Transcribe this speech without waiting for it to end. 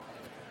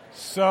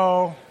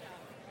So,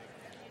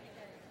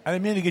 I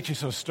didn't mean to get you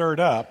so stirred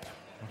up,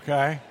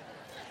 okay?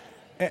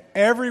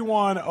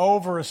 Everyone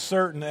over a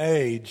certain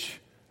age,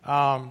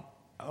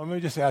 let me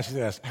just ask you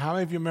this. How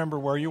many of you remember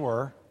where you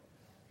were?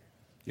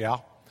 Yeah.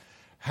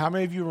 How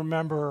many of you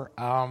remember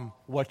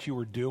what you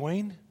were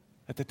doing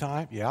at the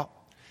time? Yeah.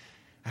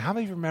 How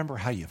many of you remember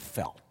how you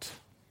felt?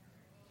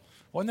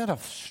 Wasn't that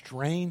a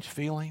strange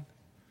feeling?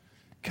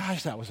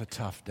 Gosh, that was a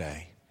tough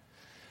day.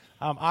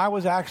 I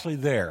was actually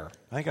there.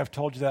 I think I've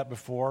told you that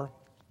before.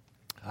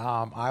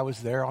 I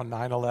was there on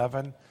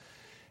 9/11.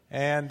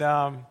 And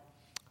I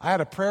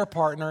had a prayer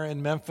partner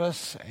in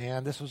Memphis,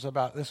 and this was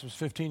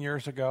 15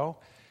 years ago.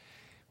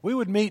 We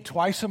would meet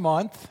twice a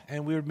month,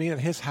 and we would meet at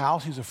his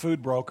house. He's a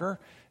food broker,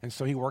 and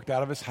so he worked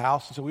out of his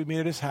house. And so we'd meet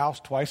at his house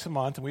twice a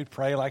month, and we'd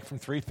pray like from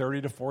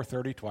 3:30 to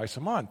 4:30 twice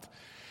a month.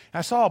 And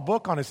I saw a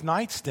book on his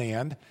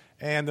nightstand,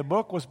 and the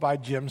book was by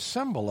Jim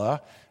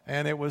Cymbala,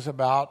 and it was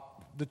about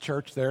the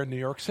church there in New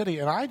York City.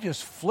 And I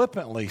just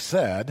flippantly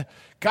said,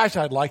 gosh,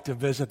 I'd like to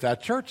visit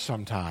that church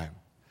sometime.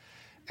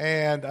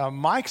 And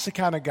Mike's the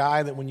kind of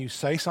guy that when you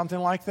say something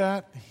like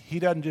that, he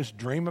doesn't just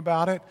dream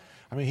about it.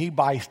 I mean, he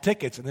buys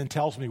tickets and then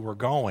tells me we're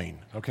going.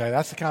 Okay,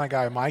 that's the kind of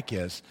guy Mike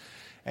is.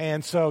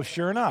 And so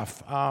sure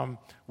enough,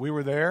 we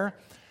were there.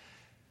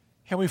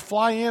 And we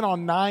fly in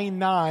on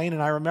 9/9,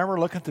 and I remember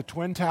looking at the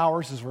Twin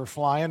Towers as we're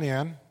flying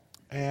in.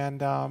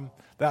 And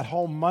that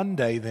whole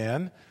Monday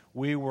then,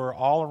 we were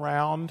all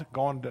around,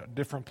 going to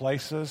different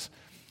places.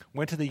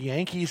 Went to the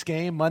Yankees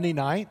game Monday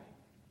night.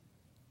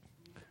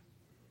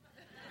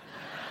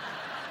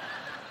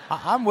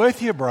 I'm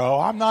with you, bro.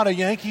 I'm not a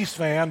Yankees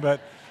fan, but,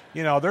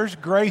 you know, there's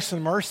grace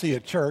and mercy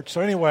at church.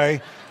 So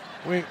anyway,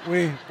 we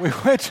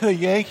went to the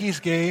Yankees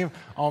game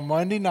on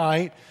Monday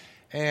night,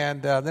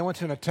 and then went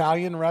to an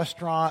Italian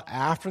restaurant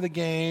after the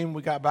game.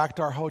 We got back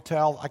to our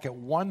hotel like at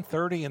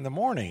 1:30 in the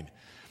morning.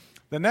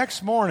 The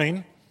next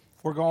morning,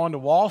 we're going to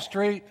Wall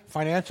Street,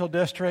 Financial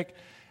District,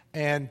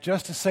 and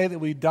just to say that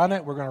we've done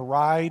it, we're going to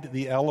ride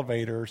the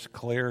elevators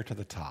clear to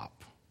the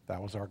top.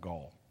 That was our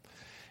goal.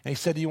 And he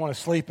said, do you want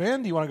to sleep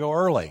in? Do you want to go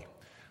early?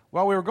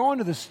 Well, we were going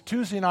to this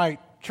Tuesday night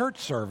church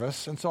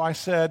service, and so I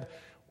said,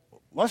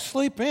 let's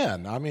sleep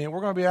in. I mean,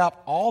 we're going to be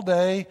out all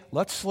day.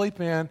 Let's sleep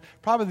in.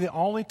 Probably the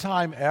only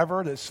time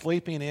ever that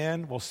sleeping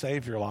in will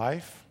save your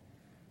life.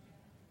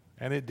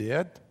 And it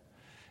did.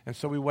 And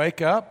so we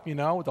wake up, you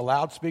know, with a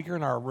loudspeaker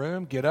in our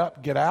room. Get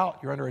up, get out,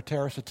 you're under a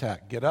terrorist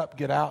attack. Get up,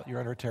 get out, you're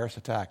under a terrorist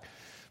attack.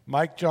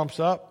 Mike jumps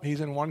up. He's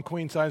in one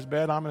queen-size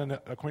bed. I'm in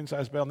a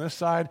queen-size bed on this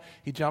side.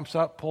 He jumps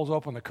up, pulls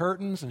open the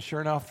curtains, and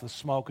sure enough, the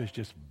smoke is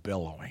just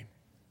billowing.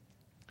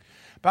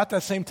 About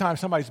that same time,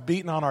 somebody's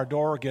beating on our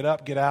door. Get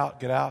up, get out,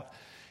 get out.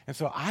 And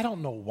so I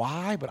don't know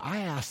why, but I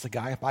asked the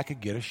guy if I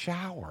could get a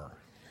shower.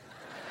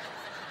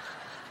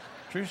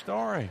 True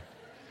story.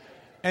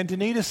 And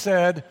Danita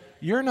said,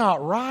 you're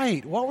not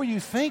right. What were you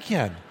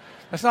thinking?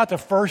 That's not the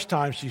first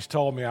time she's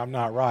told me I'm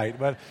not right.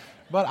 But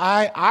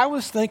I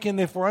was thinking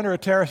if we're under a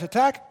terrorist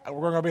attack,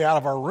 we're going to be out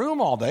of our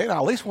room all day. And I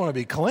at least want to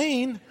be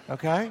clean,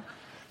 okay?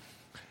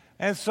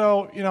 And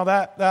so, you know,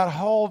 that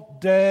whole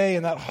day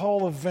and that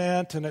whole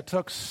event, and it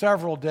took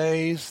several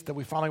days that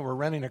we finally were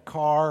renting a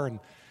car.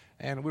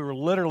 And we were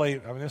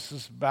literally, I mean, this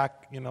is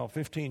back,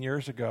 15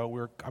 years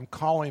ago. I'm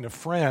calling a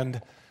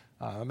friend,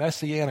 a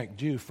Messianic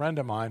Jew friend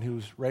of mine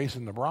who's raised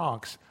in the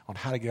Bronx, on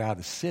how to get out of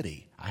the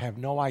city. I have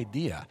no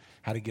idea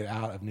how to get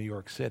out of New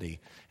York City,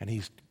 and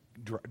he's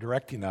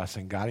directing us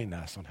and guiding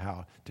us on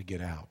how to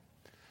get out.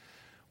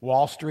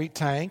 Wall Street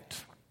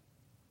tanked.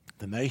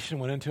 The nation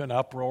went into an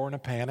uproar and a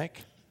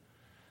panic.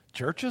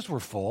 Churches were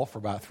full for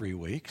about 3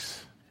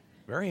 weeks.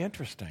 Very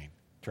interesting.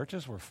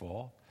 Churches were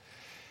full.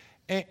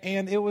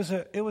 And it was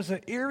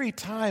an eerie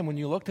time when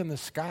you looked in the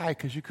sky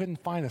because you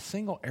couldn't find a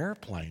single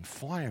airplane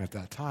flying at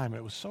that time.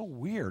 It was so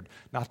weird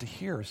not to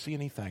hear or see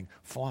anything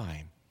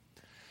flying.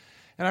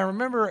 And I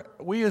remember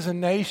we as a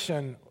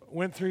nation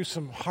went through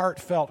some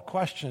heartfelt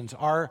questions.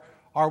 Are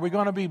we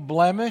going to be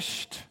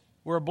blemished?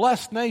 We're a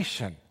blessed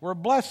nation. We're a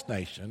blessed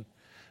nation.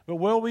 But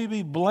will we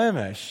be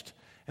blemished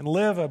and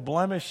live a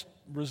blemished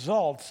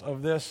results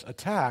of this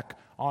attack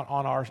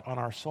on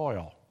our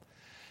soil?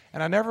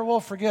 And I never will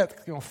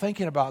forget,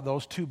 thinking about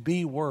those two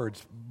B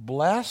words,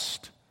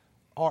 blessed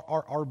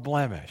or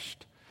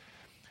blemished.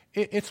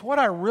 It's what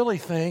I really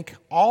think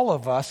all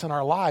of us in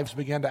our lives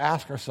begin to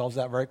ask ourselves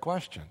that very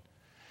question.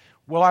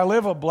 Will I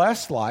live a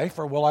blessed life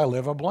or will I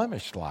live a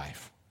blemished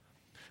life?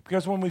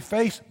 Because when we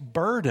face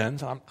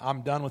burdens,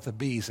 I'm done with the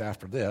B's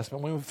after this,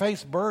 but when we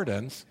face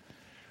burdens,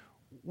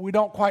 we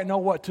don't quite know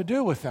what to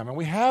do with them. And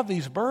we have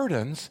these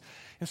burdens,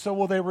 and so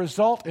will they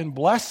result in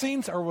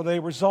blessings or will they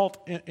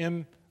result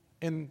in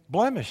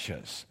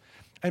blemishes?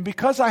 And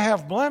because I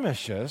have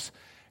blemishes,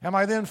 am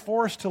I then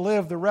forced to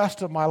live the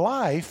rest of my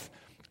life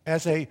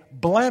as a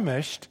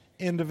blemished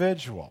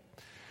individual?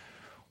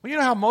 Well, you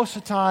know how most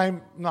of the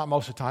time, not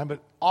most of the time,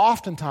 but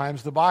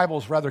oftentimes the Bible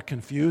is rather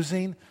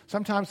confusing.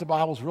 Sometimes the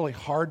Bible is really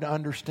hard to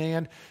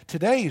understand.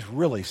 Today is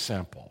really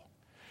simple.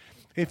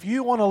 If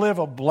you want to live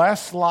a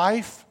blessed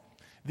life,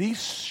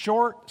 These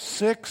short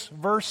 6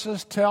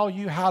 verses tell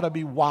you how to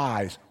be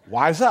wise.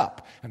 Wise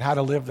up and how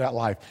to live that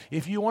life.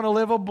 If you want to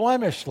live a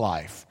blemished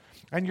life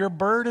and your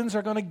burdens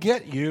are going to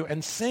get you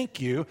and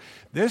sink you,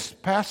 this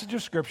passage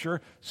of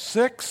Scripture,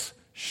 6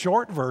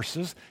 short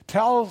verses,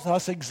 tells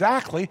us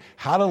exactly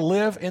how to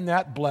live in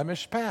that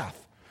blemished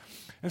path.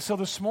 And so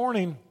this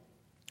morning,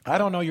 I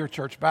don't know your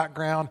church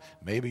background.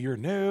 Maybe you're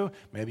new.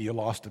 Maybe you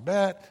lost a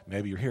bet.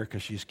 Maybe you're here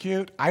because she's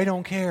cute. I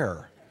don't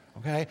care.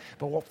 Okay?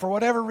 But for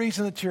whatever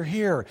reason that you're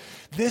here,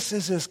 this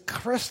is as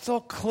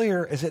crystal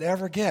clear as it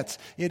ever gets.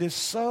 It is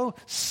so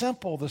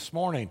simple this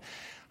morning.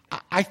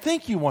 I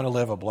think you want to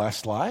live a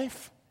blessed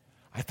life.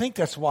 I think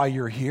that's why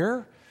you're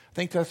here. I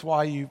think that's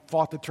why you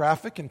fought the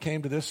traffic and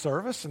came to this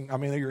service. And I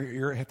mean,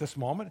 you're at this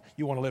moment.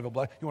 You want to live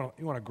you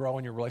want to grow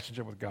in your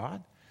relationship with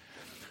God.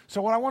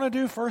 So what I want to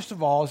do first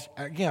of all is,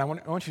 again, I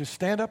want you to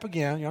stand up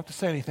again. You don't have to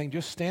say anything.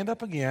 Just stand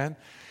up again.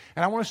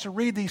 And I want us to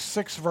read these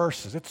 6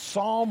 verses. It's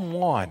Psalm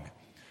 1.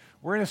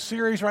 We're in a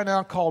series right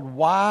now called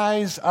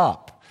Wise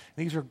Up.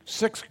 These are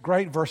 6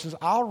 great verses.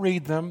 I'll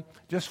read them.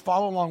 Just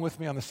follow along with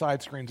me on the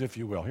side screens, if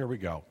you will. Here we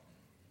go.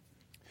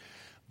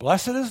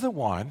 Blessed is the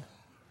one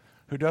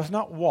who does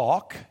not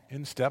walk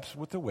in steps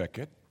with the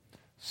wicked,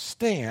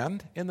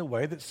 stand in the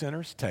way that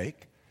sinners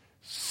take,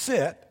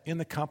 sit in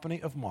the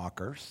company of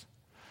mockers,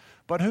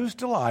 but whose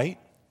delight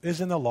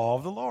is in the law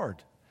of the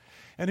Lord,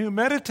 and who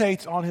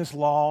meditates on his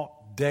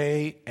law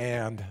day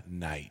and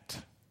night.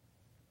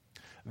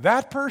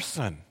 That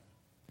person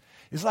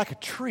is like a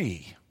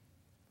tree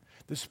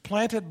that's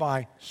planted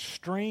by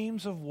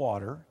streams of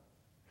water,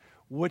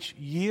 which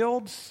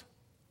yields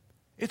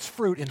its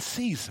fruit in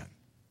season,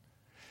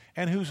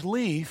 and whose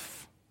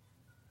leaf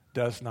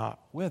does not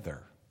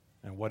wither,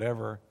 and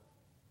whatever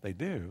they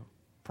do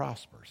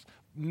prospers.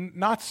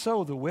 Not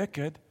so the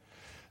wicked.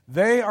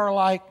 They are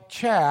like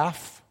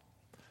chaff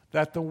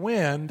that the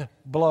wind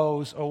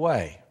blows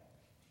away.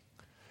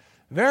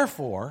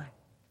 Therefore,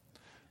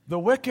 the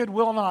wicked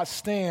will not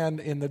stand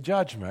in the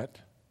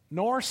judgment,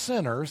 nor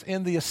sinners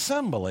in the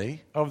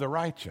assembly of the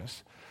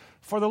righteous.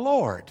 For the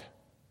Lord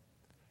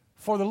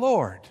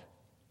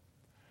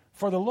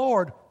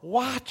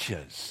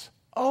watches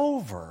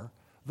over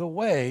the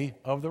way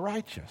of the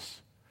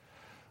righteous,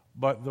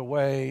 but the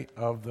way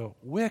of the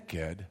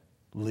wicked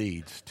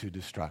leads to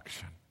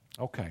destruction.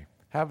 Okay,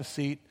 have a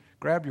seat.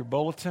 Grab your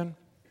bulletin.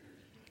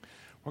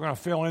 We're going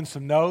to fill in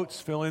some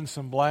notes, fill in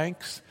some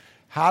blanks.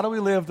 How do we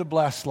live the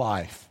blessed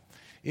life?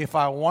 If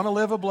I want to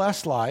live a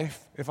blessed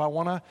life, if I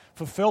want to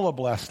fulfill a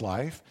blessed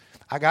life,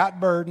 I got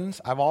burdens.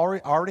 I've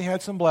already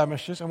had some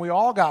blemishes, and we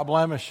all got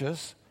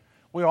blemishes.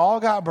 We all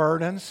got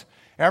burdens.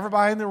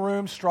 Everybody in the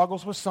room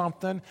struggles with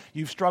something.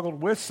 You've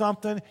struggled with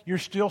something. You're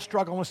still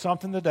struggling with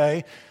something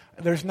today.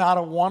 There's not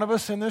a one of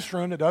us in this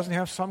room that doesn't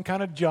have some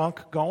kind of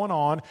junk going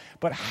on.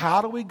 But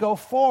how do we go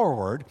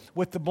forward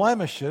with the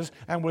blemishes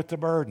and with the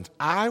burdens?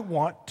 I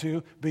want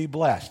to be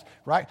blessed,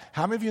 right?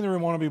 How many of you in the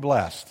room want to be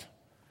blessed?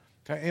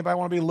 Okay, anybody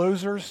want to be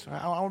losers?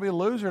 I want to be a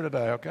loser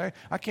today, okay?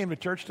 I came to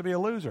church to be a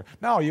loser.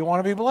 No, you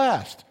want to be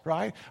blessed,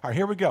 right? All right,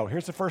 here we go.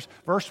 Here's the first,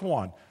 verse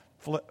 1.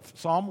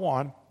 Psalm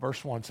 1,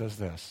 verse 1 says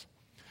this.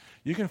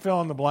 You can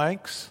fill in the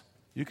blanks.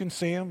 You can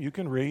see them. You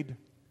can read.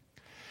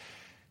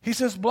 He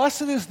says,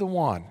 blessed is the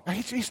one.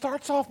 He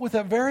starts off with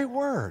that very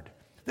word.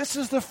 This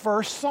is the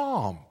first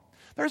psalm.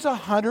 There's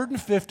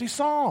 150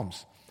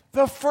 psalms.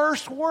 The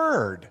first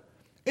word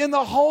in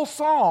the whole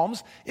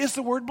psalms is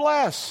the word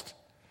blessed.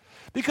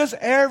 Because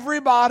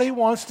everybody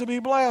wants to be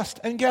blessed.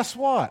 And guess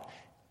what?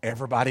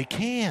 Everybody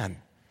can.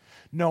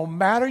 No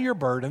matter your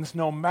burdens,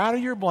 no matter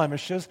your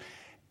blemishes,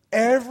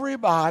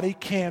 everybody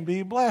can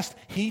be blessed.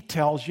 He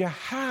tells you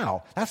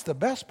how. That's the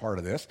best part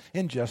of this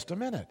in just a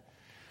minute.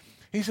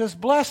 He says,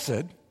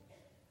 blessed,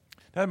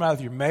 doesn't matter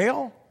if you're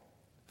male,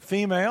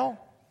 female,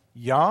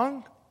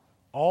 young,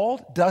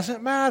 old,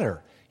 doesn't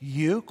matter.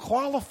 You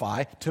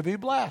qualify to be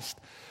blessed.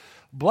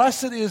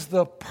 Blessed is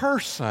the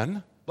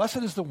person, blessed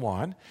is the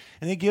one,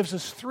 and he gives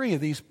us 3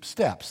 of these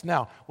steps.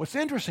 Now, what's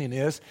interesting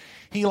is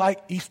he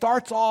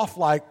starts off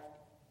like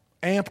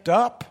amped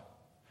up,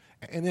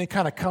 and then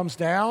kind of comes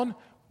down,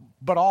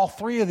 but all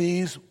 3 of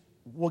these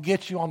will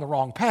get you on the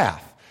wrong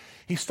path.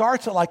 He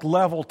starts at like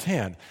level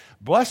 10.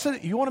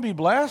 Blessed, you want to be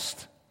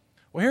blessed?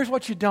 Well, here's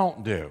what you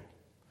don't do.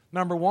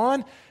 Number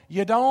 1,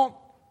 you don't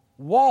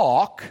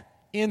walk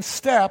in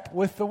step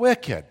with the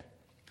wicked.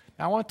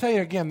 Now, I want to tell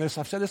you again this.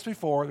 I've said this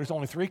before. There's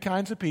only 3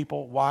 kinds of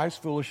people, wise,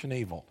 foolish, and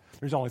evil.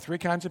 There's only 3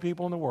 kinds of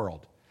people in the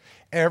world.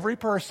 Every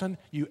person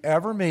you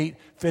ever meet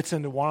fits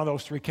into one of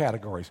those 3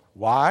 categories.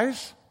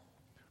 Wise,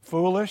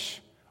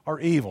 foolish, or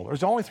evil.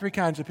 There's only 3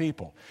 kinds of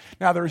people.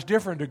 Now, there's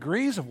different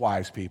degrees of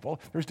wise people.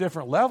 There's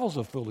different levels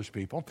of foolish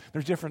people.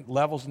 There's different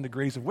levels and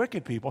degrees of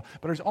wicked people.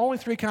 But there's only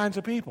 3 kinds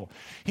of people.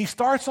 He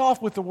starts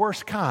off with the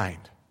worst kind.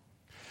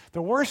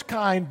 The worst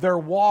kind, they're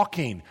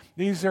walking.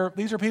 These are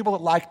people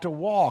that like to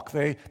walk.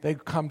 They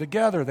come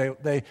together.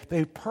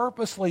 They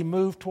purposely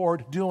move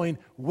toward doing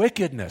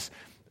wickedness.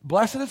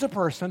 Blessed is a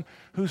person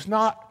who's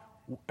not,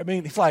 I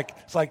mean, it's like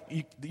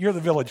you're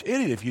the village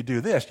idiot if you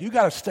do this. You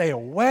got to stay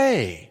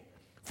away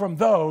from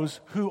those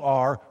who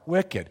are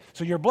wicked.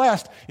 So you're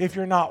blessed if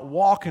you're not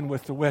walking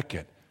with the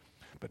wicked.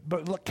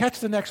 But look, catch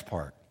the next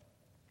part.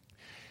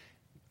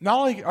 Not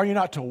only are you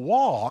not to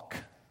walk,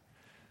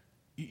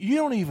 you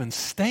don't even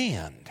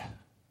stand.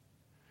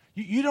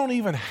 You don't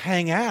even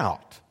hang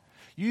out.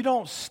 You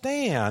don't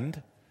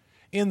stand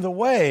in the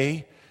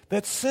way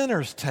that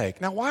sinners take.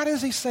 Now, why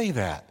does he say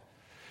that?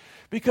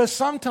 Because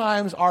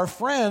sometimes our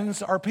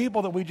friends are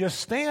people that we just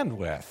stand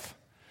with.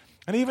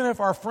 And even if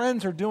our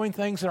friends are doing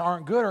things that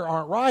aren't good or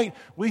aren't right,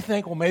 we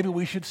think, well, maybe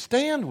we should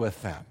stand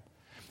with them.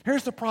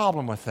 Here's the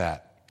problem with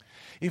that.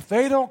 If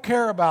they don't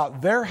care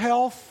about their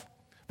health,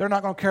 they're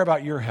not going to care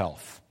about your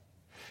health.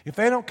 If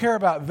they don't care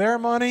about their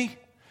money,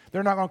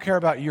 they're not going to care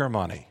about your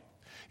money.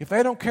 If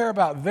they don't care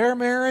about their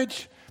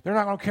marriage, they're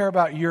not going to care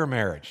about your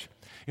marriage.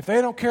 If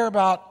they don't care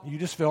about, you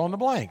just fill in the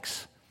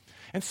blanks.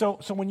 And so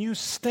when you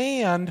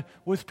stand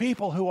with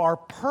people who are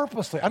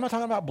purposely, I'm not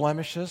talking about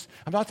blemishes,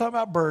 I'm not talking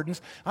about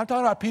burdens, I'm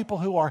talking about people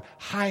who are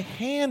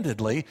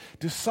high-handedly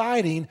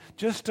deciding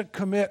just to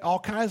commit all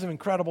kinds of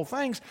incredible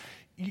things,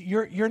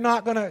 it's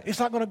not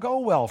going to go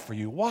well for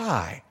you.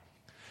 Why?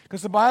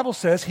 Because the Bible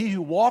says, he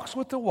who walks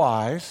with the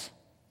wise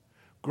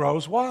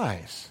grows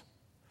wise.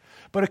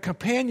 But a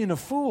companion of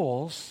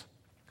fools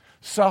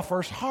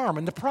suffers harm.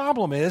 And the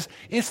problem is,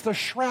 it's the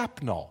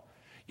shrapnel.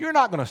 You're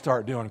not going to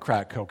start doing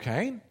crack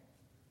cocaine.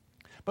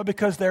 But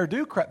because they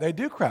do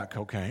crack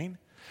cocaine,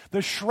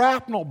 the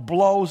shrapnel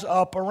blows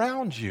up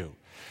around you.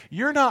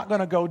 You're not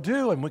going to go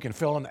do, and we can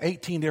fill in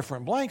 18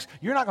 different blanks,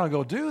 you're not going to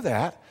go do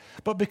that.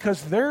 But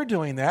because they're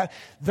doing that,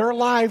 their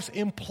lives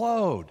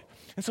implode.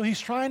 And so he's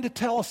trying to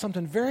tell us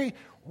something very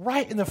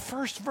right in the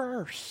first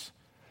verse.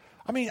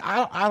 I mean,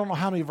 I don't know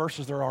how many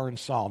verses there are in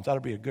Psalms. That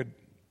would be a good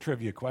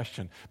trivia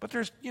question. But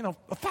there's,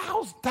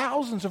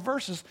 thousands of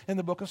verses in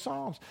the book of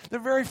Psalms. The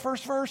very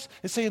first verse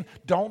is saying,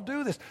 don't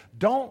do this.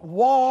 Don't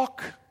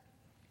walk.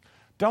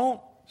 Don't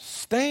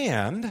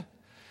stand.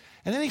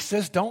 And then he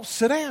says, don't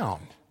sit down.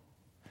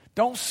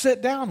 Don't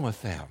sit down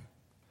with them.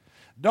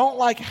 Don't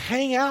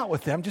hang out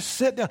with them. Just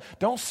sit down.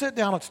 Don't sit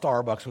down at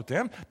Starbucks with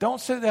them.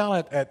 Don't sit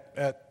down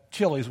at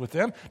Chili's with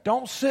them.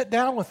 Don't sit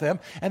down with them.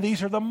 And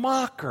these are the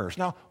mockers.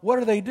 Now, what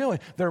are they doing?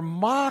 They're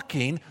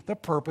mocking the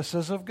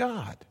purposes of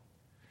God.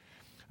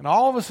 And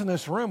all of us in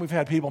this room, we've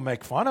had people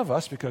make fun of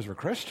us because we're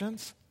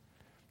Christians.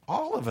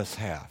 All of us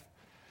have.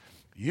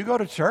 You go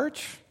to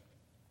church.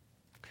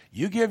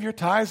 You give your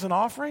tithes and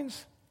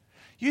offerings.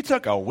 You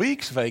took a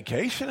week's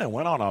vacation and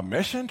went on a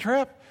mission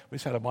trip. We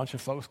just had a bunch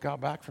of folks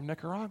got back from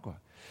Nicaragua.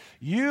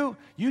 You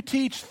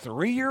teach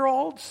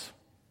 3-year-olds.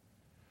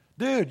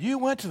 Dude, you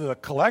went to the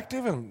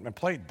collective and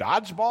played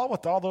dodgeball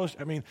with all those.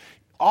 I mean,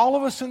 all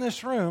of us in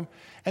this room,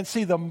 and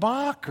see, the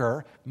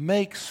mocker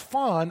makes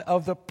fun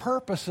of the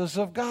purposes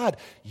of God.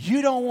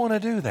 You don't want to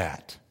do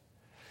that.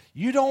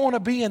 You don't want to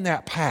be in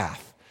that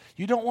path.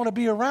 You don't want to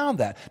be around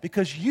that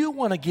because you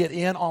want to get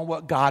in on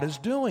what God is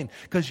doing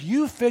because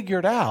you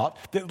figured out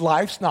that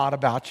life's not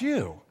about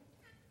you.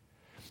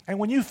 And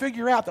when you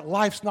figure out that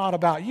life's not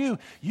about you,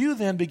 you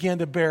then begin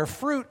to bear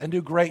fruit and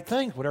do great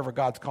things, whatever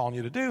God's calling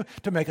you to do,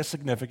 to make a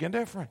significant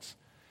difference.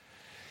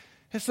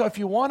 And so if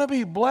you want to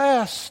be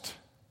blessed,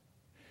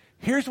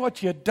 here's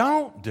what you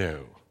don't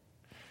do.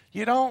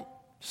 You don't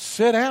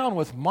sit down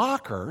with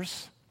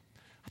mockers.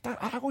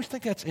 I always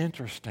think that's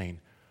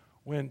interesting.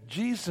 When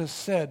Jesus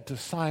said to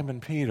Simon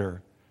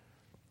Peter,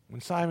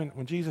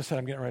 when Jesus said,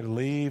 I'm getting ready to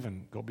leave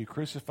and go be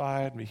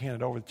crucified and be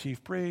handed over to the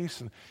chief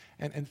priests,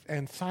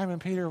 and Simon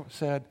Peter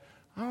said,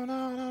 oh,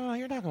 no,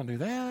 you're not going to do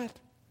that.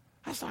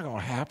 That's not going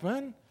to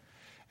happen.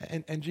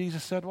 And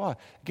Jesus said what?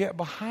 Get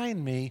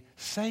behind me,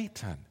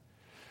 Satan.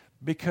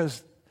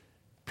 Because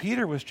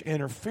Peter was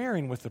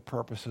interfering with the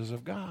purposes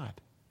of God.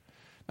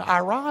 Now,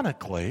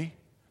 ironically,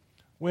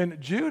 when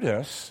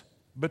Judas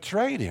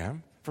betrayed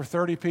him for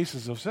 30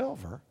 pieces of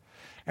silver,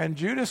 and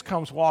Judas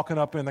comes walking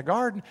up in the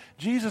garden,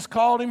 Jesus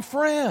called him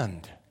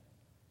friend.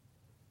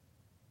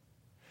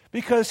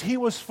 Because he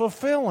was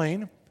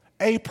fulfilling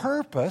a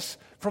purpose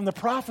from the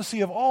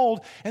prophecy of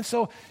old. And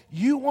so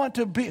you want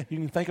to be, you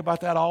can think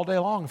about that all day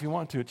long if you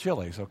want to at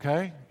Chili's,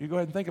 okay? You go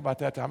ahead and think about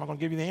that. I'm not going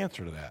to give you the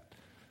answer to that.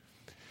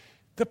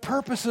 The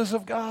purposes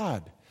of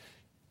God.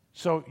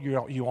 So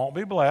you won't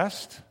be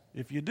blessed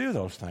if you do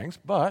those things,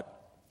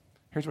 but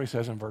here's what he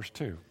says in verse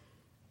 2.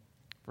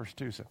 Verse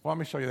 2 says, well, let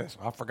me show you this.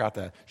 I forgot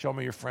that. Show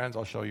me your friends,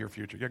 I'll show you your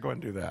future. Yeah, go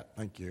ahead and do that.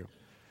 Thank you.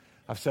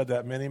 I've said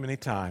that many, many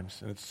times,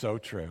 and it's so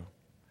true.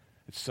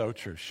 It's so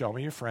true. Show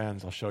me your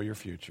friends, I'll show you your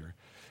future.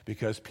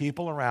 Because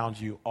people around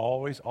you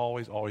always,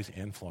 always, always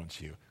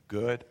influence you,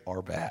 good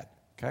or bad.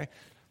 Okay?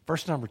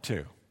 Verse number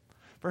 2.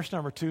 Verse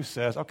number 2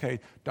 says, okay,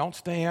 don't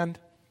stand,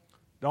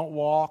 don't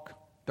walk,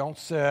 don't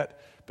sit,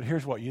 but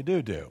here's what you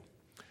do.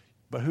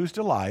 But whose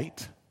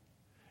delight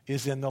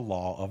is in the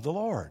law of the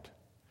Lord,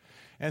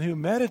 and who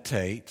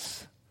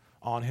meditates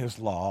on his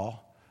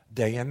law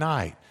day and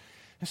night.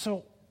 And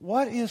so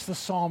what is the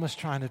psalmist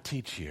trying to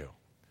teach you?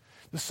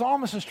 The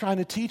psalmist is trying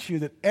to teach you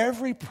that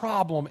every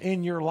problem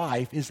in your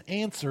life is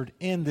answered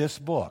in this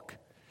book.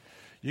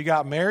 You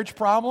got marriage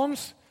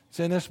problems? It's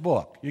in this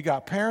book. You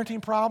got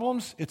parenting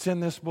problems? It's in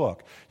this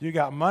book. You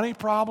got money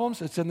problems?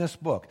 It's in this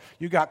book.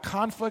 You got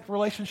conflict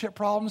relationship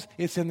problems?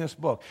 It's in this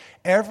book.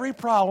 Every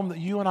problem that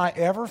you and I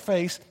ever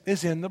face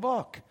is in the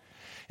book.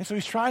 And so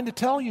he's trying to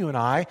tell you and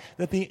I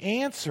that the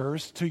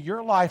answers to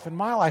your life and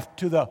my life,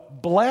 to the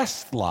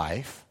blessed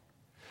life,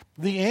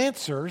 the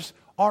answers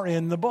are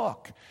in the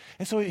book.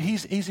 And so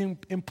he's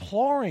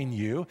imploring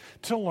you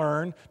to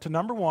learn to,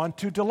 number one,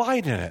 to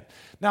delight in it.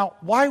 Now,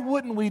 why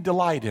wouldn't we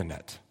delight in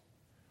it?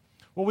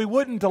 Well, we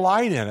wouldn't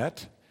delight in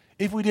it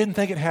if we didn't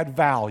think it had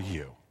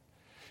value.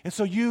 And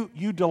so you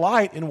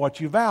delight in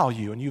what you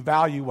value, and you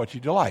value what you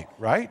delight,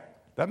 right?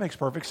 That makes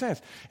perfect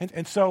sense.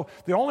 And so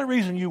the only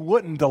reason you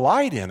wouldn't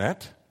delight in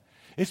it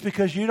is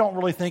because you don't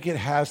really think it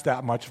has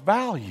that much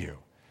value.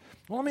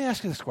 Well, let me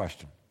ask you this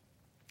question.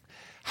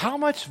 How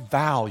much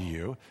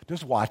value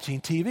does watching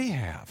TV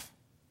have?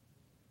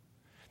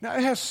 Now,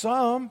 it has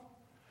some.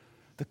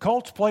 The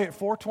Colts play at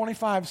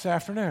 4:25 this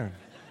afternoon.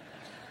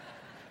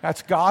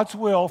 That's God's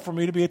will for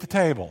me to be at the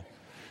table.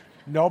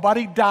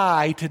 Nobody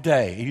die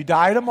today. If you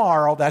die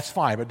tomorrow, that's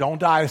fine, but don't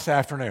die this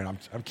afternoon.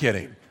 I'm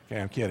kidding. Okay,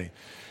 I'm kidding.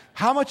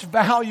 How much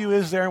value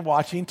is there in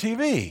watching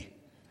TV?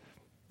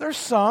 There's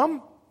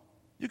some.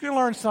 You can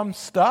learn some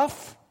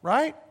stuff,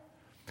 right?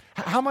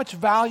 How much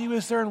value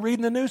is there in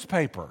reading the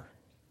newspaper?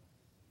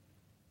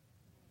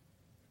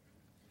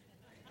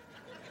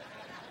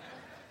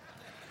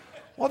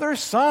 Well,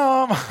 there's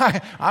some.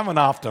 I'm an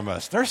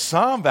optimist. There's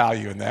some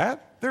value in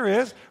that. There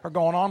is. Or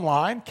going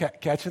online,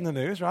 catching the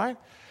news, right?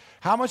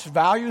 How much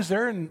value is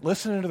there in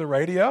listening to the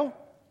radio?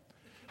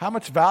 How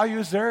much value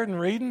is there in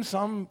reading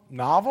some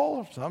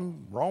novel,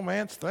 some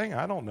romance thing?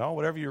 I don't know,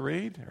 whatever you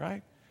read,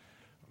 right?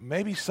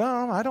 Maybe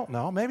some, I don't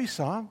know, maybe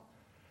some.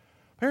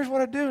 Here's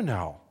what I do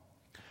know.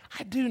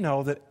 I do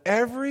know that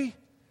every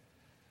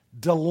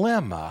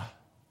dilemma,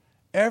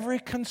 every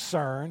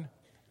concern,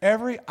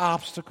 every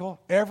obstacle,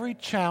 every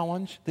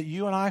challenge that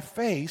you and I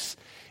face,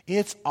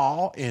 it's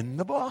all in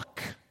the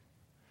book.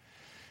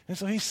 And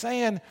so he's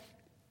saying,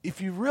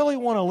 if you really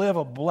want to live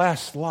a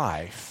blessed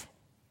life,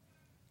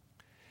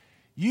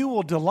 you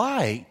will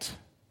delight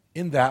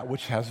in that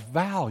which has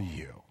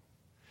value.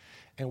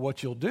 And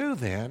what you'll do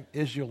then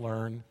is you'll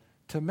learn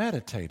to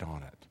meditate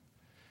on it.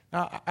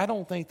 Now, I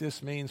don't think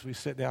this means we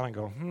sit down and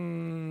go,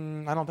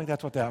 I don't think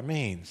that's what that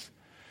means.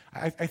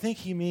 I think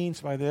he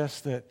means by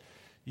this that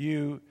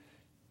you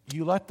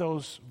let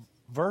those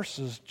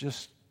verses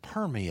just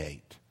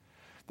permeate.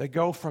 They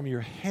go from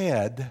your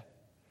head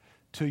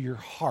to your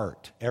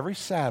heart every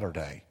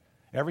Saturday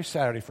for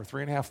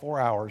 3.5, 4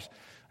 hours.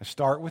 I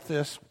start with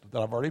this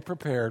that I've already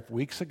prepared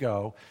weeks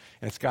ago,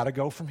 and it's got to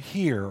go from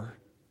here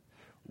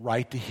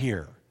right to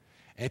here.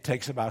 And it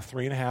takes about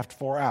 3.5 to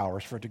 4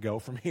 hours for it to go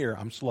from here.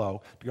 I'm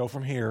slow to go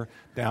from here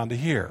down to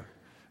here.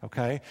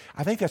 Okay?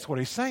 I think that's what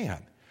he's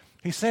saying.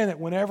 He's saying that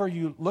whenever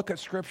you look at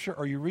Scripture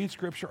or you read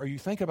Scripture or you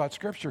think about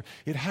Scripture,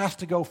 it has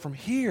to go from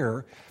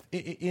here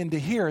into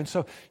here. And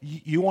so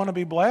you want to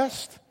be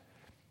blessed?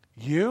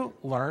 You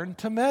learn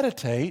to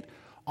meditate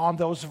on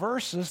those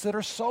verses that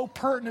are so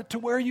pertinent to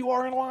where you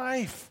are in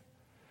life.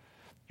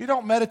 You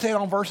don't meditate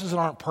on verses that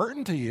aren't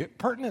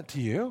pertinent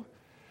to you.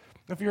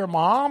 If you're a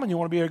mom and you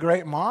want to be a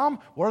great mom,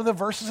 what are the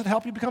verses that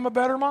help you become a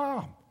better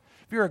mom?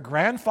 If you're a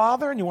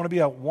grandfather and you want to be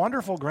a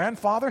wonderful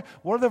grandfather,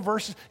 what are the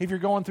verses, if you're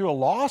going through a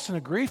loss and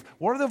a grief,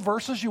 what are the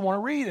verses you want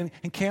to read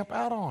and camp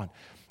out on?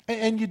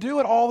 And you do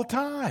it all the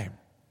time.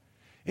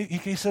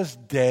 He says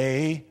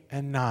day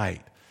and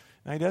night.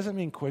 Now, he doesn't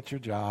mean quit your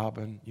job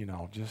and,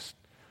 just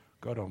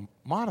go to a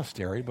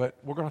monastery, but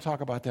we're going to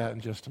talk about that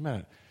in just a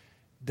minute.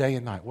 Day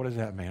and night, what does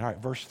that mean? All right,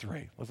 verse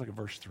 3. Let's look at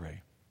verse 3.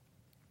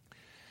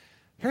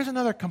 Here's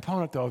another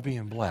component, though, of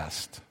being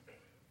blessed.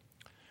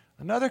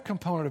 Another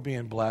component of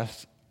being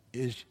blessed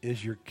is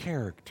your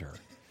character.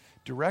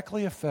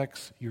 Directly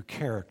affects your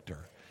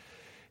character.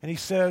 And he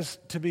says,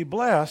 to be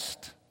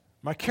blessed,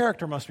 my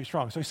character must be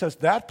strong. So he says,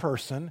 that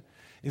person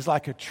is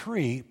like a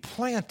tree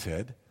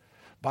planted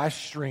by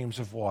streams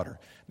of water.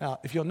 Now,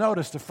 if you'll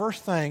notice, the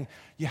first thing,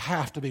 you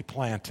have to be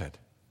planted.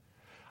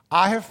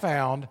 I have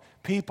found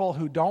people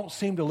who don't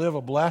seem to live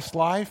a blessed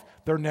life,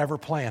 they're never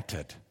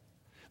planted.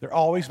 They're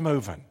always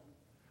moving,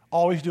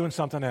 always doing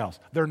something else.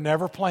 They're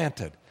never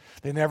planted.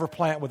 They never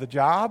plant with a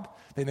job.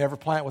 They never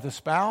plant with a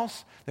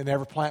spouse. They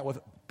never plant with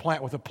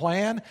a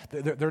plan.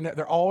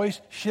 They're always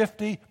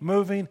shifty,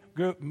 moving,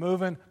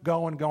 going.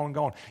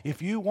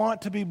 If you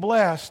want to be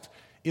blessed,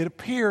 it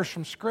appears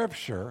from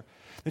Scripture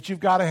that you've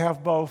got to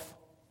have both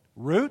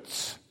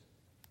roots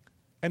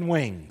and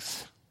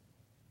wings.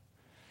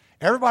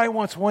 Everybody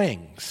wants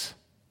wings.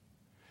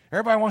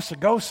 Everybody wants to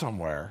go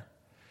somewhere.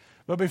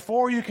 But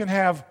before you can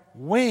have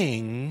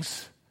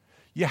wings,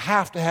 you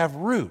have to have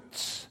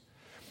roots.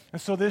 And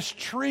so this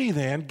tree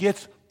then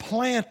gets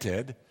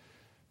planted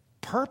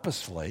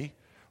purposely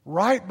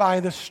right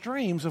by the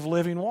streams of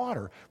living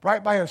water,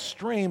 right by a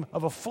stream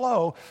of a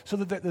flow so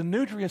that the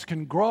nutrients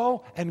can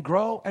grow and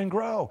grow and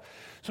grow.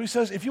 So he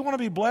says, if you want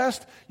to be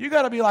blessed, you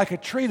got to be like a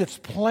tree that's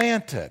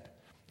planted.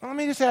 Now, let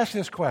me just ask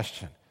you this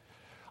question.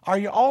 Are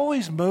you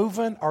always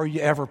moving or are you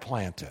ever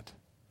planted?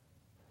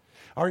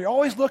 Are you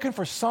always looking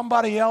for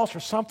somebody else or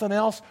something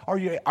else? Are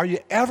you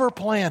ever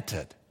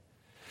planted?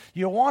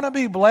 You want to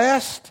be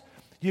blessed?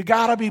 You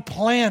got to be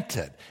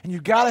planted. And you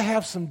got to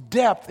have some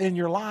depth in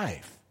your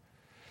life.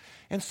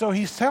 And so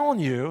he's telling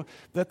you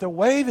that the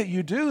way that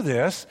you do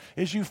this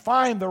is you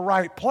find the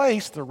right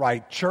place, the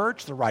right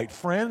church, the right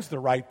friends, the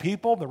right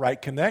people, the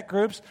right connect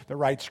groups, the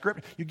right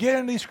script. You get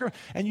into these scripts,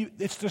 and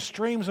it's the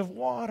streams of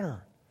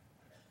water.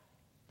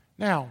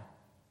 Now,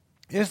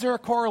 is there a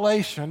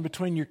correlation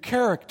between your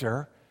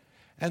character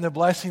and the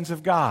blessings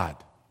of God?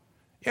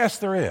 Yes,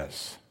 there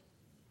is.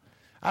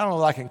 I don't know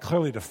that I can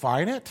clearly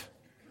define it,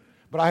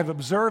 but I've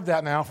observed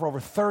that now for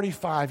over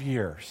 35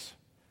 years.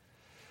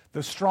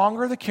 The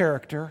stronger the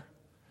character,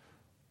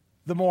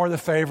 the more the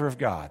favor of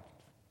God.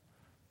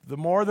 The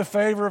more the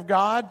favor of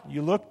God,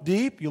 you look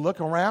deep, you look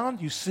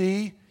around, you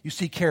see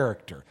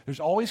character.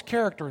 There's always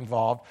character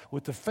involved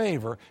with the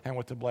favor and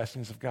with the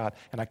blessings of God,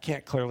 and I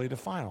can't clearly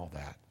define all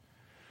that.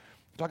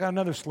 So I got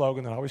another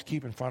slogan that I always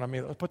keep in front of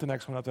me. Let's put the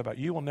next one up there about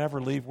you will never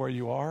leave where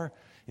you are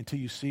until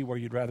you see where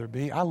you'd rather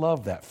be. I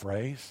love that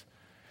phrase.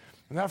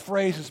 And that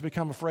phrase has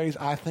become a phrase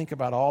I think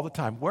about all the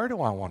time. Where do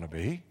I want to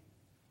be?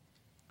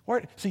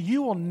 See,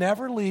 you will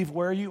never leave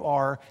where you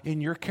are in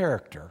your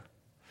character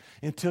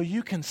until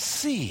you can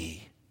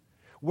see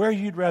where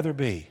you'd rather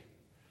be.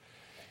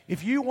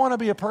 If you want to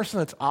be a person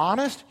that's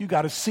honest, you've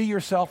got to see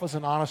yourself as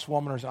an honest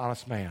woman or as an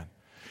honest man.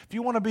 If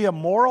you want to be a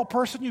moral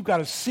person, you've got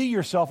to see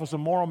yourself as a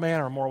moral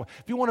man or a moral.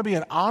 If you want to be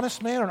an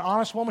honest man or an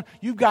honest woman,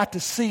 you've got to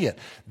see it.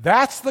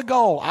 That's the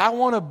goal. I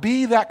want to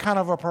be that kind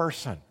of a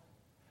person.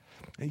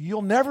 And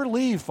you'll never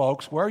leave,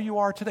 folks, where you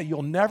are today.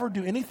 You'll never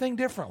do anything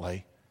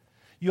differently.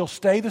 You'll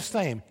stay the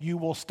same. You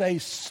will stay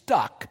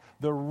stuck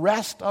the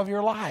rest of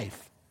your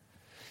life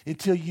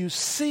until you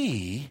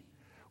see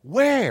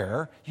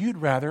where you'd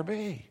rather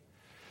be.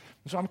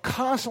 So I'm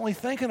constantly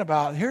thinking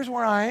about, here's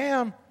where I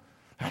am.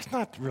 That's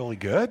not really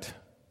good.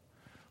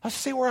 Let's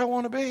see where I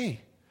want to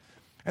be.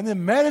 And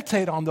then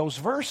meditate on those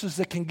verses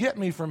that can get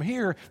me from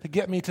here to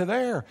get me to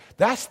there.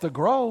 That's the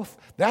growth.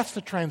 That's the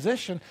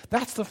transition.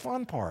 That's the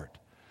fun part.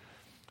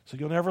 So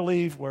you'll never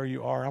leave where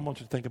you are. I want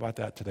you to think about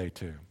that today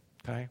too.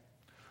 Okay?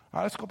 All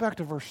right, let's go back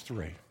to verse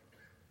 3.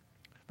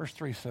 Verse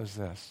 3 says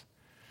this.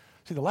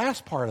 See, the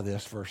last part of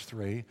this, verse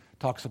 3,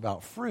 talks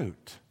about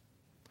fruit.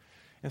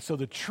 And so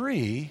the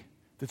tree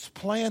that's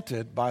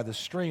planted by the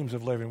streams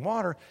of living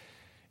water,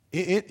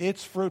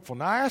 it's fruitful.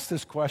 Now, I asked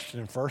this question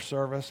in first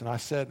service, and I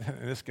said,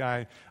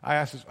 I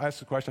asked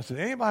the question, I said,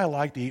 anybody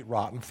like to eat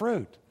rotten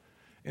fruit?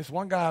 And this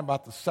one guy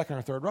about the second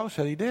or third row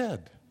said he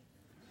did.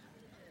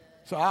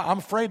 So I'm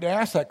afraid to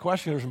ask that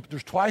question.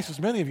 There's twice as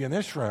many of you in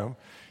this room.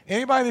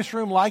 Anybody in this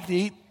room like to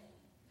eat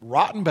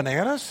rotten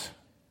bananas?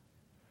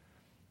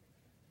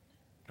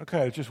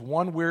 Okay, it's just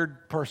one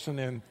weird person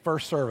in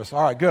first service.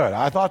 All right, good.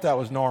 I thought that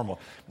was normal.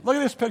 Look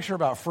at this picture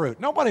about fruit.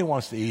 Nobody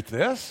wants to eat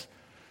this.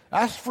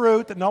 That's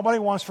fruit that nobody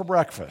wants for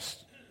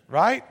breakfast,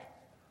 right?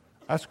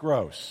 That's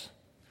gross.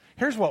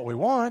 Here's what we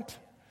want.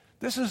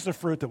 This is the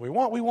fruit that we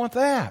want. We want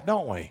that,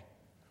 don't we?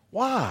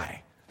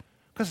 Why?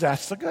 Because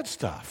that's the good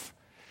stuff.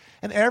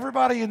 And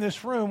everybody in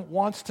this room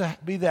wants to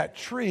be that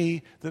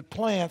tree that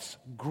plants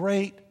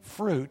great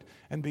fruit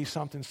and be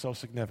something so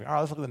significant. All right,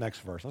 let's look at the next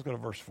verse. Let's go to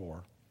verse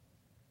 4.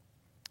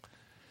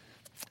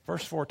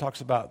 Verse 4 talks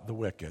about the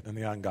wicked and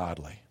the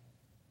ungodly.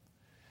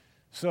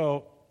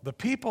 So the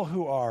people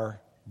who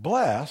are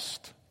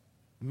blessed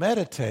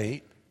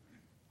meditate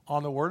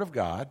on the Word of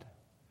God.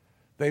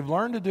 They've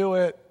learned to do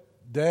it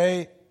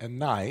day and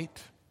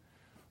night.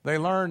 They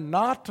learn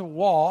not to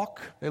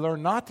walk. They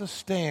learn not to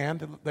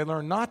stand. They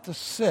learn not to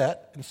sit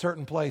in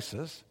certain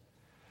places.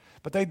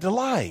 But they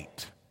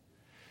delight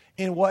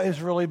in what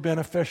is really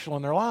beneficial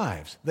in their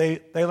lives. They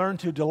learn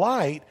to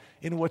delight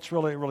in what's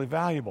really, really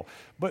valuable.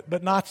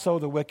 But not so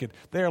the wicked.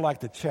 They're like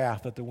the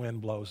chaff that the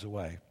wind blows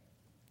away.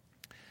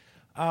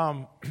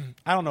 I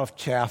don't know if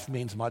chaff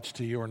means much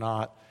to you or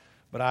not,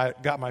 but I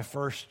got my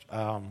first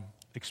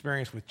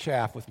experience with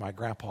chaff with my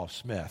Grandpa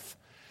Smith.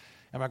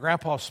 And my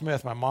Grandpa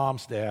Smith, my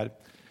mom's dad,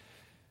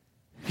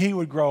 he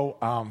would grow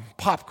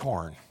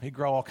popcorn. He'd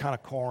grow all kind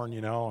of corn,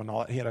 and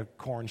all. He had a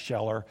corn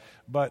sheller.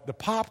 But the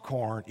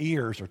popcorn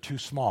ears are too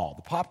small.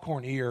 The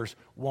popcorn ears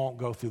won't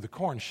go through the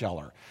corn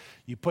sheller.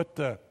 You put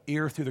the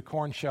ear through the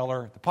corn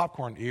sheller, the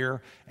popcorn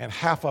ear, and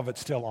half of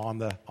it's still on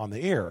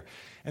the ear.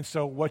 And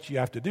so what you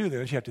have to do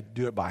there is you have to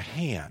do it by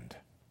hand.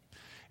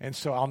 And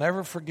so I'll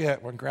never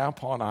forget when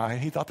Grandpa and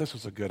he thought this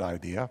was a good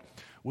idea,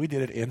 we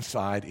did it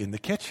inside in the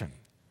kitchen.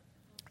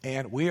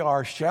 And we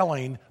are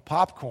shelling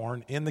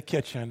popcorn in the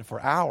kitchen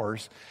for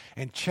hours,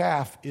 and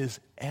chaff is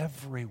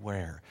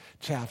everywhere.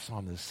 Chaff's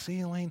on the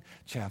ceiling,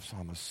 chaff's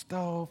on the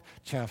stove,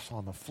 chaff's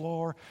on the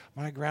floor.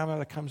 My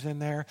grandmother comes in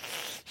there.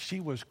 She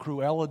was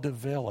Cruella de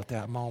Vil at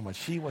that moment.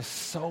 She was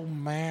so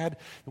mad.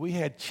 We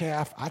had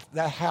chaff.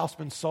 That house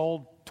been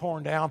sold,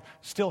 torn down,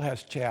 still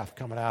has chaff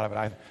coming out of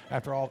it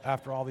after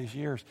all these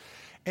years.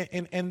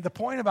 And the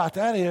point about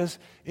that is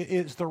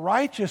the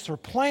righteous are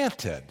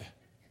planted,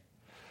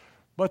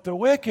 but the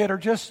wicked are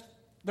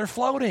they're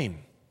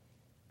floating.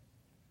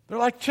 They're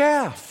like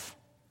chaff.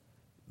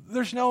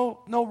 there's no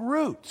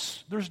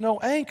roots. There's no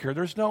anchor.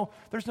 There's no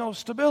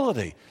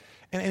stability.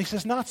 And he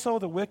says, not so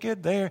the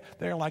wicked. They're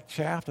like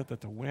chaff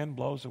that the wind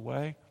blows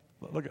away.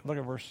 Look at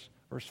verse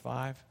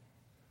 5.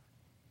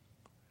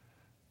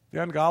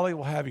 The ungodly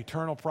will have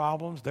eternal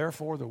problems.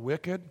 Therefore, the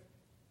wicked,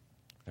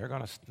 they're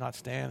going to not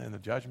stand in the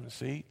judgment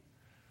seat,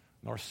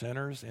 nor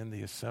sinners in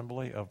the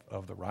assembly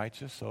of the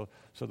righteous. So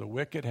the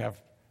wicked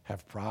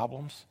have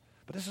problems.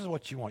 But this is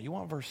what you want. You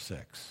want verse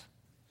 6.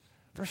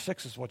 Verse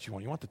 6 is what you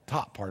want. You want the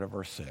top part of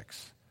verse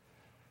 6.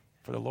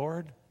 For the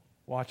Lord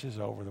watches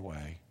over the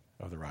way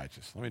of the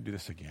righteous. Let me do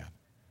this again.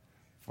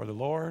 For the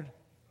Lord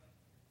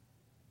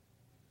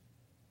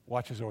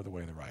watches over the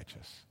way of the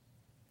righteous.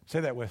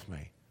 Say that with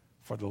me.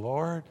 For the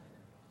Lord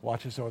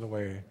watches over the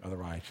way of the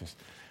righteous.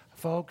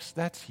 Folks,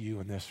 that's you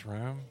in this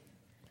room.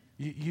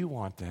 You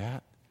want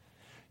that.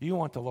 You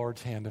want the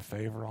Lord's hand of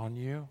favor on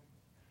you.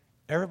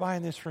 Everybody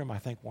in this room, I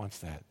think, wants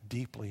that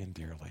deeply and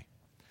dearly.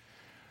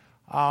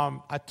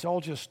 I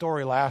told you a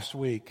story last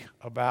week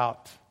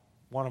about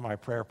one of my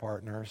prayer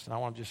partners, and I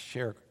want to just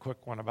share a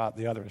quick one about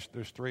the others.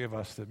 There's 3 of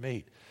us that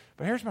meet.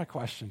 But here's my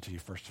question to you,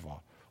 first of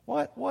all.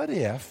 What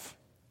if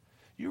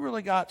you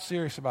really got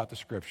serious about the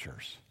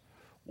Scriptures?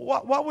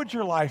 What would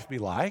your life be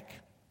like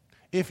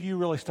if you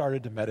really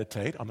started to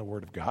meditate on the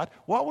Word of God?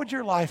 What would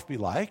your life be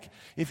like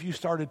if you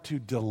started to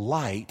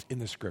delight in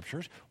the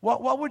Scriptures?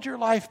 What would your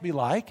life be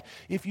like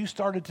if you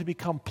started to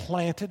become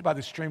planted by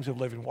the streams of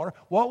living water?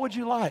 What would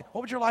you like?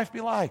 What would your life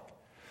be like?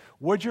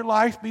 Would your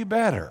life be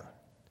better?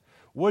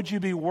 Would you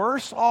be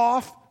worse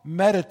off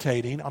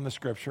meditating on the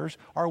Scriptures,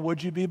 or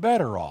would you be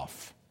better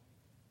off?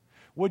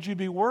 Would you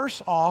be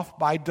worse off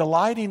by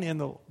delighting in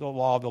the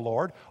law of the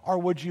Lord, or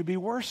would you be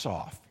worse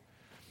off?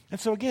 And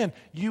so again,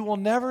 you will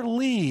never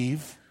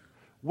leave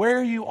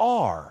where you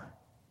are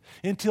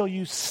until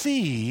you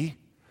see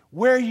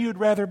where you'd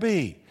rather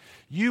be.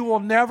 You will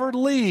never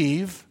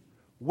leave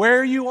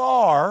where you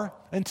are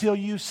until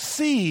you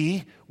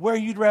see where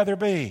you'd rather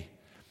be.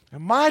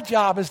 And my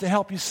job is to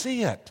help you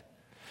see it.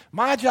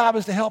 My job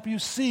is to help you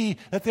see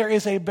that there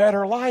is a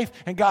better life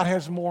and God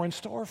has more in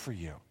store for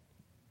you.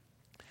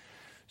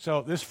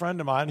 So this friend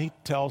of mine, he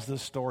tells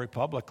this story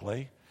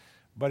publicly,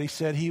 but he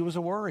said he was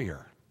a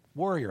worrier.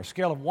 A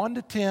scale of 1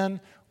 to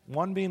 10,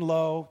 1 being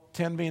low,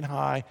 10 being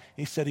high.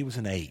 He said he was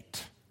an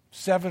 8,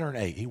 7 or an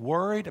 8. He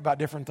worried about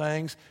different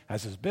things,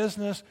 has his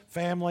business,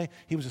 family.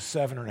 He was a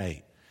 7 or an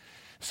 8.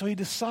 So he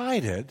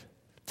decided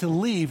to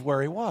leave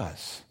where he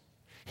was.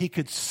 He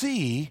could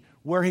see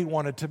where he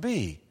wanted to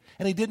be,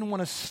 and he didn't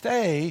want to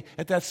stay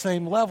at that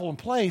same level and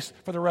place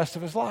for the rest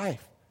of his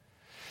life.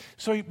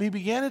 So he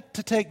began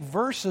to take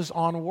verses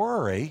on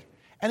worry,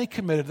 and he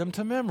committed them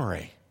to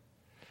memory.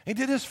 He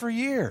did this for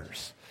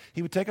years.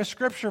 He would take a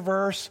scripture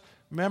verse,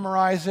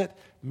 memorize it,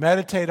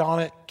 meditate on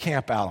it,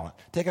 camp out on it.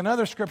 Take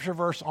another scripture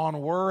verse on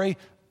worry,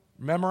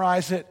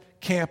 memorize it,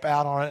 camp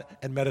out on it,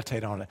 and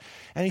meditate on it.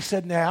 And he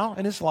said now,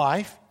 in his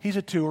life, he's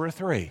a 2 or a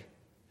 3.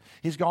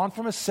 He's gone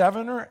from a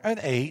 7 or an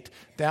 8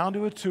 down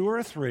to a 2 or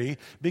a 3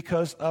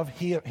 because of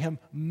him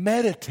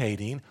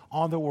meditating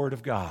on the Word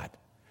of God.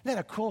 Isn't that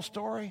a cool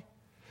story?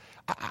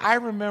 I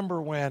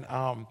remember when,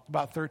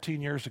 about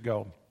 13 years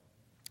ago,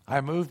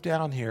 I moved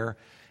down here,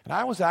 and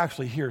I was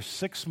actually here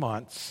 6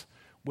 months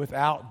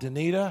without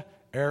Danita,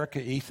 Erica,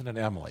 Ethan, and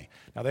Emily.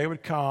 Now, they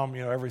would come,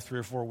 every 3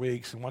 or 4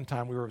 weeks, and one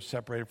time we were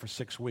separated for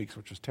 6 weeks,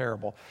 which was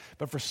terrible.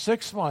 But for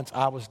 6 months,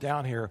 I was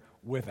down here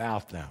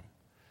without them.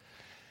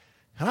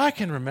 And I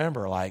can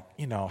remember,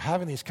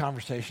 having these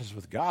conversations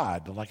with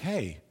God, like,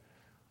 hey,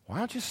 why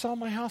don't you sell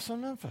my house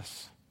in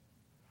Memphis?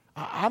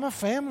 I'm a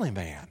family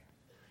man.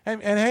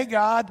 And hey,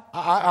 God,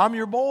 I'm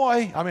your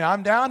boy.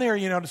 I'm down here,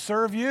 to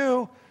serve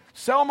you.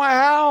 Sell my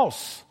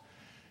house.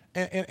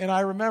 And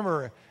I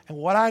remember, and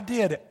what I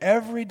did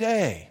every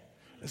day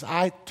is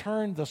I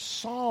turned the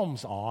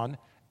Psalms on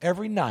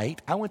every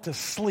night. I went to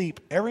sleep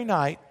every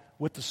night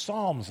with the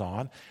Psalms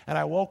on, and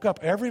I woke up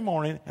every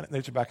morning, and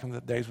these are back in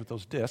the days with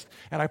those discs,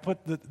 and I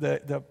put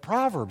the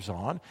Proverbs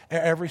on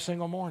every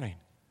single morning.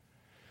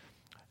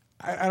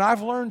 And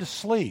I've learned to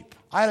sleep.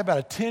 I had about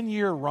a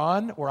 10-year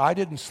run where I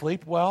didn't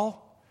sleep well,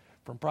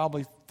 from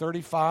probably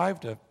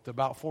 35 to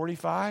about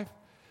 45.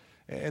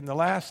 In the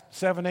last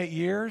 7, 8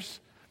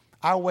 years,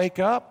 I wake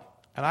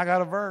up and I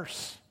got a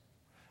verse.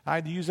 I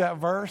had to use that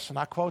verse, and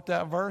I quote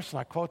that verse, and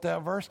I quote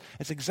that verse.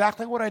 It's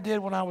exactly what I did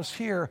when I was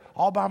here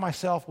all by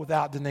myself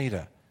without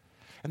Danita.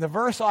 And the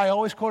verse I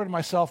always quoted to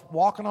myself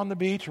walking on the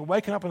beach or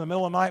waking up in the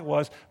middle of the night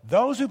was,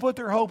 those who put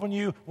their hope in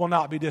you will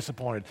not be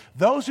disappointed.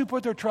 Those who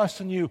put their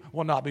trust in you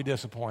will not be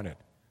disappointed.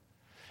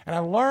 And I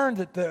learned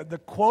that the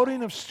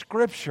quoting of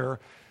Scripture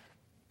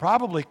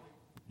probably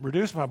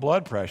reduced my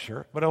blood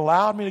pressure, but it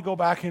allowed me to go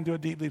back into a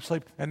deep, deep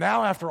sleep. And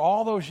now after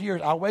all those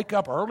years, I wake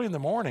up early in the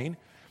morning,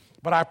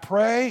 but I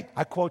pray,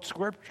 I quote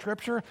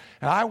Scripture,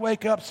 and I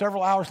wake up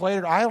several hours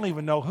later. I don't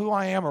even know who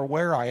I am or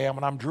where I am,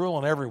 and I'm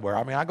drooling everywhere.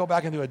 I go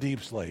back into a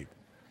deep sleep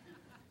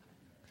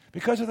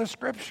because of the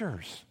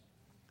Scriptures.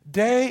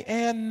 Day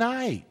and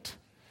night,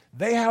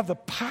 they have the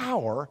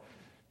power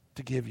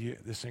to give you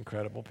this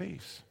incredible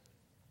peace.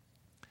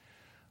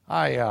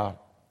 I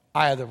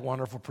I had the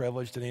wonderful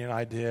privilege, Denise and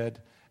I did,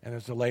 and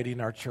there's a lady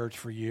in our church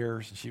for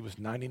years, and she was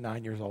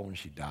 99 years old when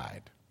she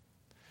died.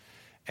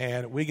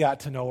 And we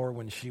got to know her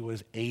when she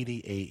was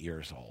 88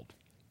 years old.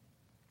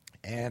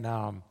 And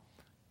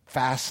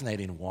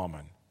fascinating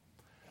woman.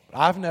 But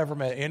I've never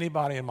met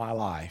anybody in my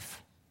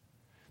life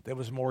that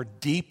was more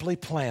deeply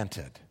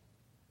planted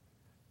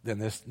than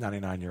this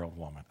 99-year-old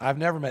woman. I've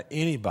never met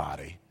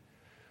anybody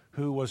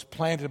who was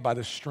planted by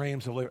the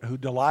streams of living, who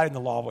delighted in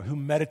the law of God, who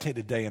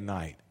meditated day and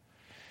night.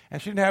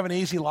 And she didn't have an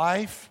easy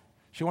life.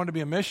 She wanted to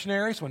be a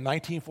missionary, so in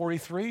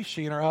 1943,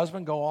 she and her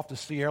husband go off to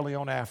Sierra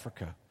Leone,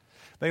 Africa.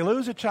 They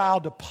lose a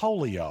child to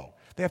polio.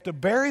 They have to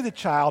bury the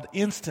child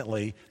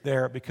instantly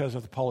there because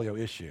of the polio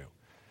issue.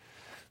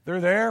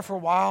 They're there for a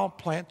while,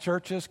 plant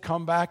churches,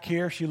 come back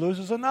here. She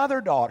loses another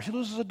daughter. She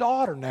loses a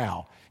daughter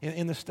now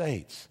in the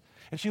States.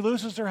 And she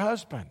loses her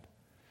husband.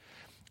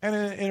 And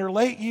in her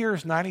late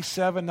years,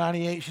 97,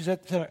 98, she's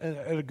at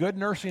a good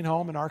nursing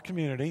home in our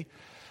community.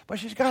 But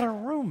she's got a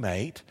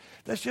roommate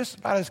that's just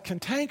about as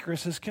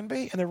cantankerous as can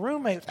be. And the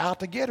roommate's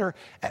out to get her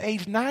at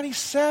age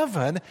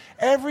 97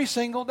 every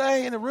single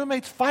day. And the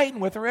roommate's fighting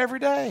with her every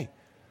day.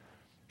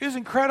 It was an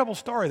incredible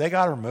story. They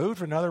got her moved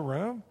to another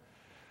room.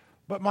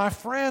 But my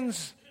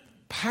friend's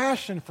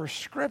passion for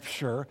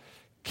Scripture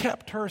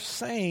kept her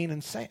sane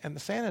and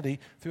sanity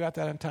throughout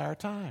that entire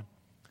time.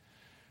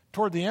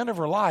 Toward the end of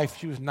her life,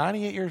 she was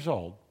 98 years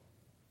old.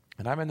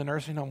 And I'm in the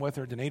nursing home with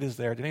her. Danita's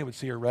there. Danita would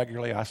see her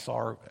regularly. I saw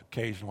her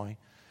occasionally.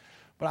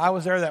 But I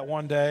was there that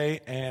one day,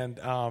 and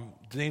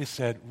Danita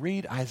said,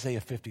 read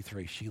Isaiah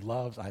 53. She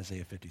loves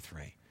Isaiah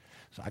 53.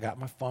 So I got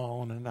my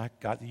phone, and I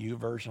got the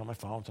YouVersion on my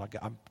phone, so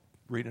I'm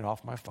reading it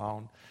off my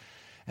phone.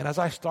 And as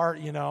I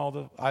start,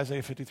 the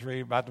Isaiah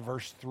 53, about to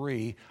verse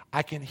 3,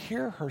 I can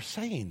hear her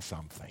saying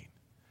something.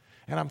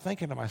 And I'm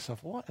thinking to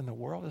myself, what in the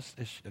world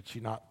is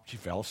she not? She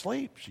fell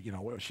asleep.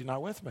 She's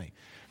not with me.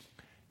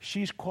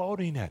 She's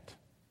quoting it.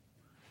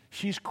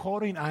 She's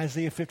quoting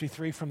Isaiah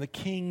 53 from the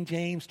King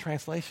James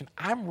translation.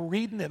 I'm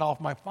reading it off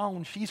my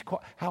phone.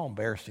 How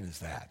embarrassing is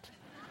that?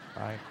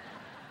 Right?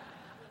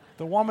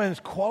 The woman is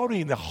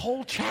quoting the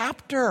whole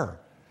chapter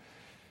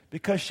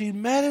because she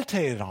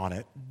meditated on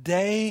it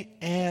day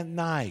and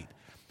night.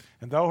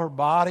 And though her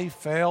body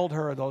failed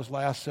her those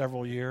last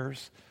several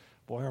years,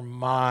 boy, her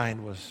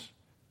mind was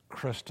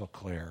crystal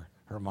clear.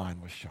 Her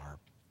mind was sharp.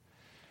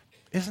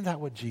 Isn't that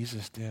what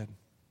Jesus did?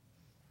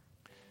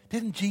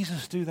 Didn't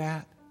Jesus do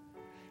that?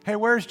 Hey,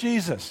 where's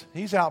Jesus?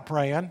 He's out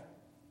praying.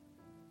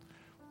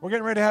 We're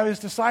getting ready to have his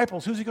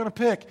disciples. Who's he going to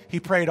pick? He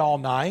prayed all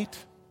night.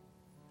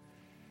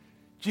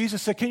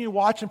 Jesus said, can you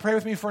watch and pray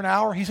with me for an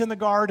hour? He's in the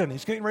garden.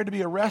 He's getting ready to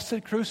be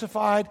arrested,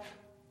 crucified,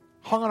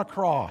 hung on a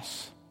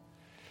cross.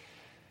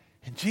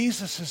 And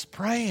Jesus is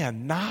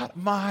praying, not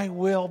my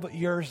will, but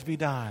yours be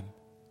done.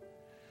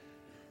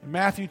 In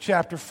Matthew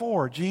chapter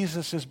 4,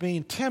 Jesus is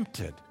being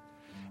tempted.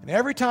 And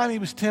every time he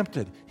was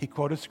tempted, he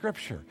quoted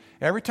Scripture.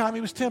 Every time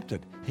he was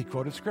tempted, he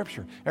quoted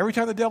Scripture. Every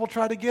time the devil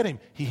tried to get him,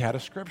 he had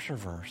a Scripture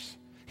verse.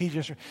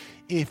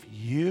 If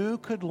you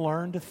could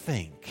learn to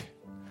think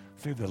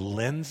through the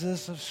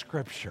lenses of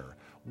Scripture,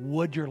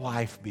 would your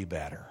life be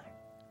better?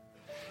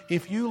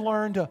 If you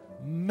learn to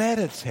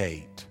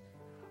meditate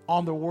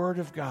on the Word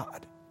of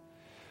God,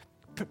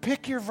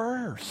 pick your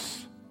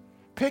verse,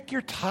 pick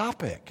your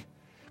topic.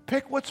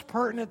 Pick what's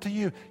pertinent to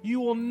you. You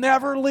will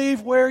never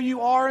leave where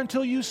you are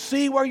until you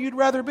see where you'd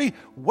rather be.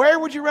 Where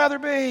would you rather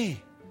be?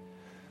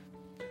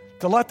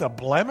 To let the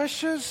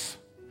blemishes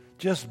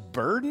just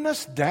burden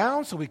us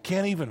down so we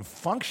can't even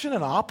function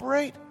and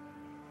operate?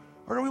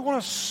 Or do we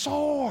want to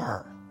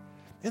soar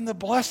in the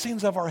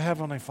blessings of our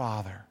Heavenly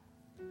Father?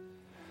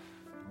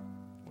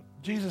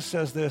 Jesus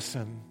says this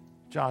in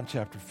John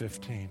chapter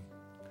 15.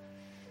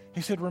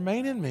 He said,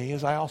 remain in me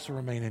as I also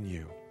remain in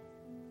you.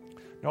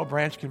 No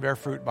branch can bear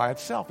fruit by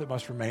itself. It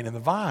must remain in the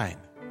vine.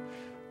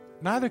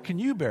 Neither can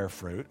you bear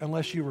fruit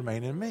unless you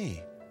remain in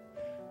me.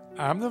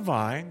 I'm the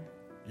vine,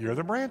 you're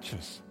the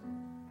branches.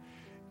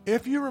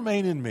 If you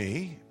remain in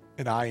me,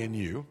 and I in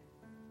you,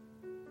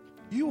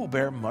 you will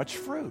bear much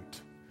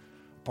fruit.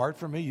 Apart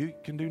from me, you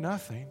can do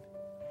nothing.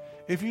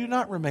 If you do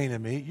not remain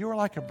in me, you are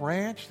like a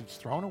branch that's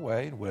thrown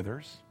away and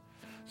withers.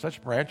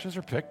 Such branches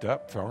are picked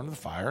up, thrown into the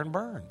fire, and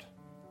burned.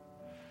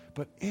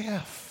 But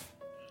if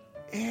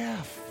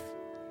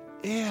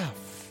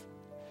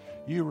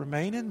you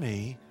remain in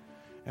me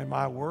and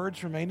my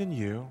words remain in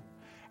you,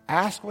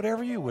 ask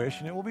whatever you wish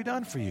and it will be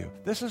done for you.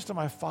 This is to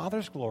my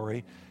Father's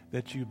glory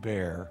that you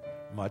bear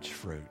much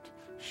fruit,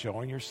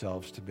 showing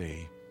yourselves to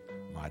be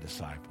my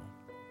disciple.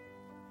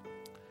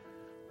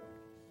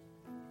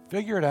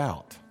 Figure it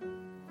out.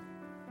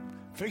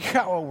 Figure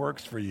out what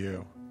works for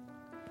you.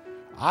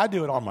 I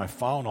do it on my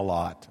phone a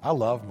lot. I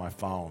love my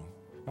phone.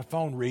 My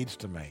phone reads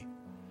to me.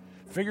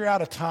 Figure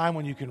out a time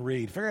when you can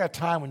read. Figure out a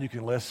time when you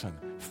can listen.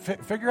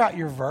 Figure out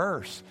your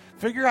verse.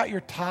 Figure out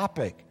your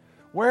topic.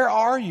 Where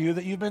are you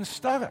that you've been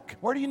stuck?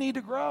 Where do you need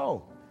to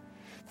grow?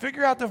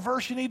 Figure out the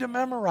verse you need to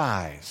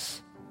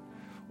memorize.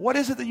 What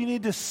is it that you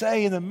need to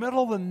say in the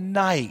middle of the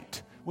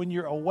night when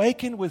you're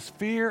awakened with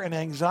fear and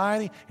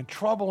anxiety and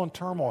trouble and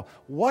turmoil,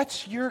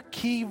 what's your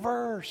key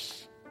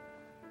verse?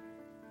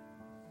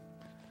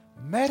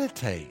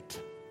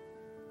 Meditate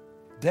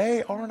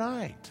day or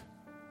night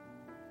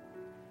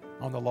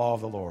on the law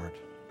of the Lord.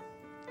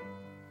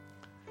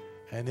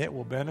 And it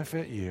will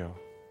benefit you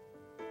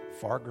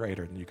far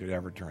greater than you could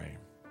ever dream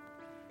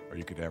or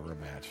you could ever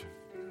imagine.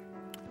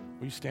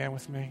 Will you stand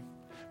with me?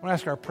 I want to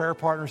ask our prayer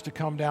partners to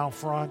come down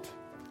front.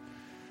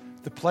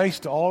 The place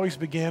to always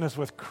begin is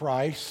with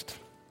Christ.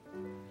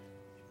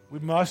 We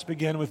must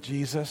begin with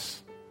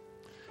Jesus.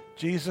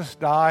 Jesus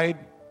died,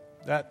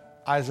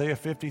 that Isaiah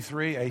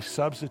 53, a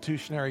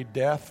substitutionary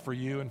death for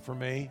you and for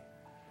me.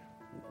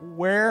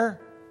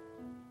 Where,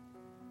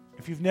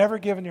 if you've never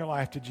given your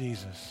life to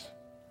Jesus,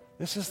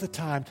 this is the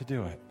time to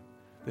do it.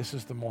 This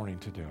is the morning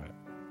to do it.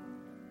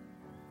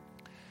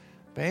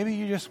 Maybe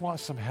you just want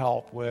some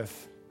help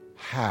with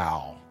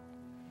how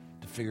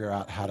to figure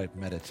out how to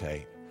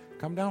meditate.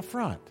 Come down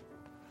front.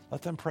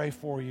 Let them pray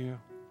for you,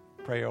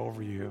 pray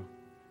over you,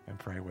 and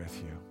pray with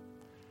you.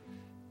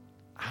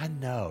 I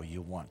know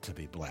you want to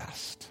be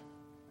blessed.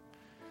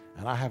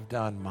 And I have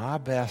done my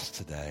best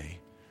today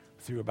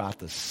through about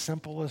the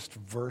simplest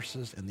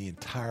verses in the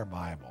entire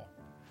Bible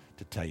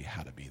to tell you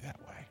how to be that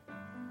way.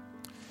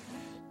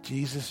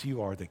 Jesus,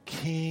 you are the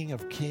King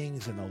of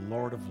kings and the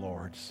Lord of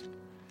lords,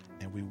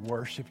 and we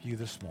worship you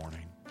this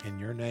morning. In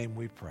your name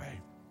we pray.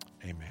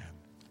 Amen.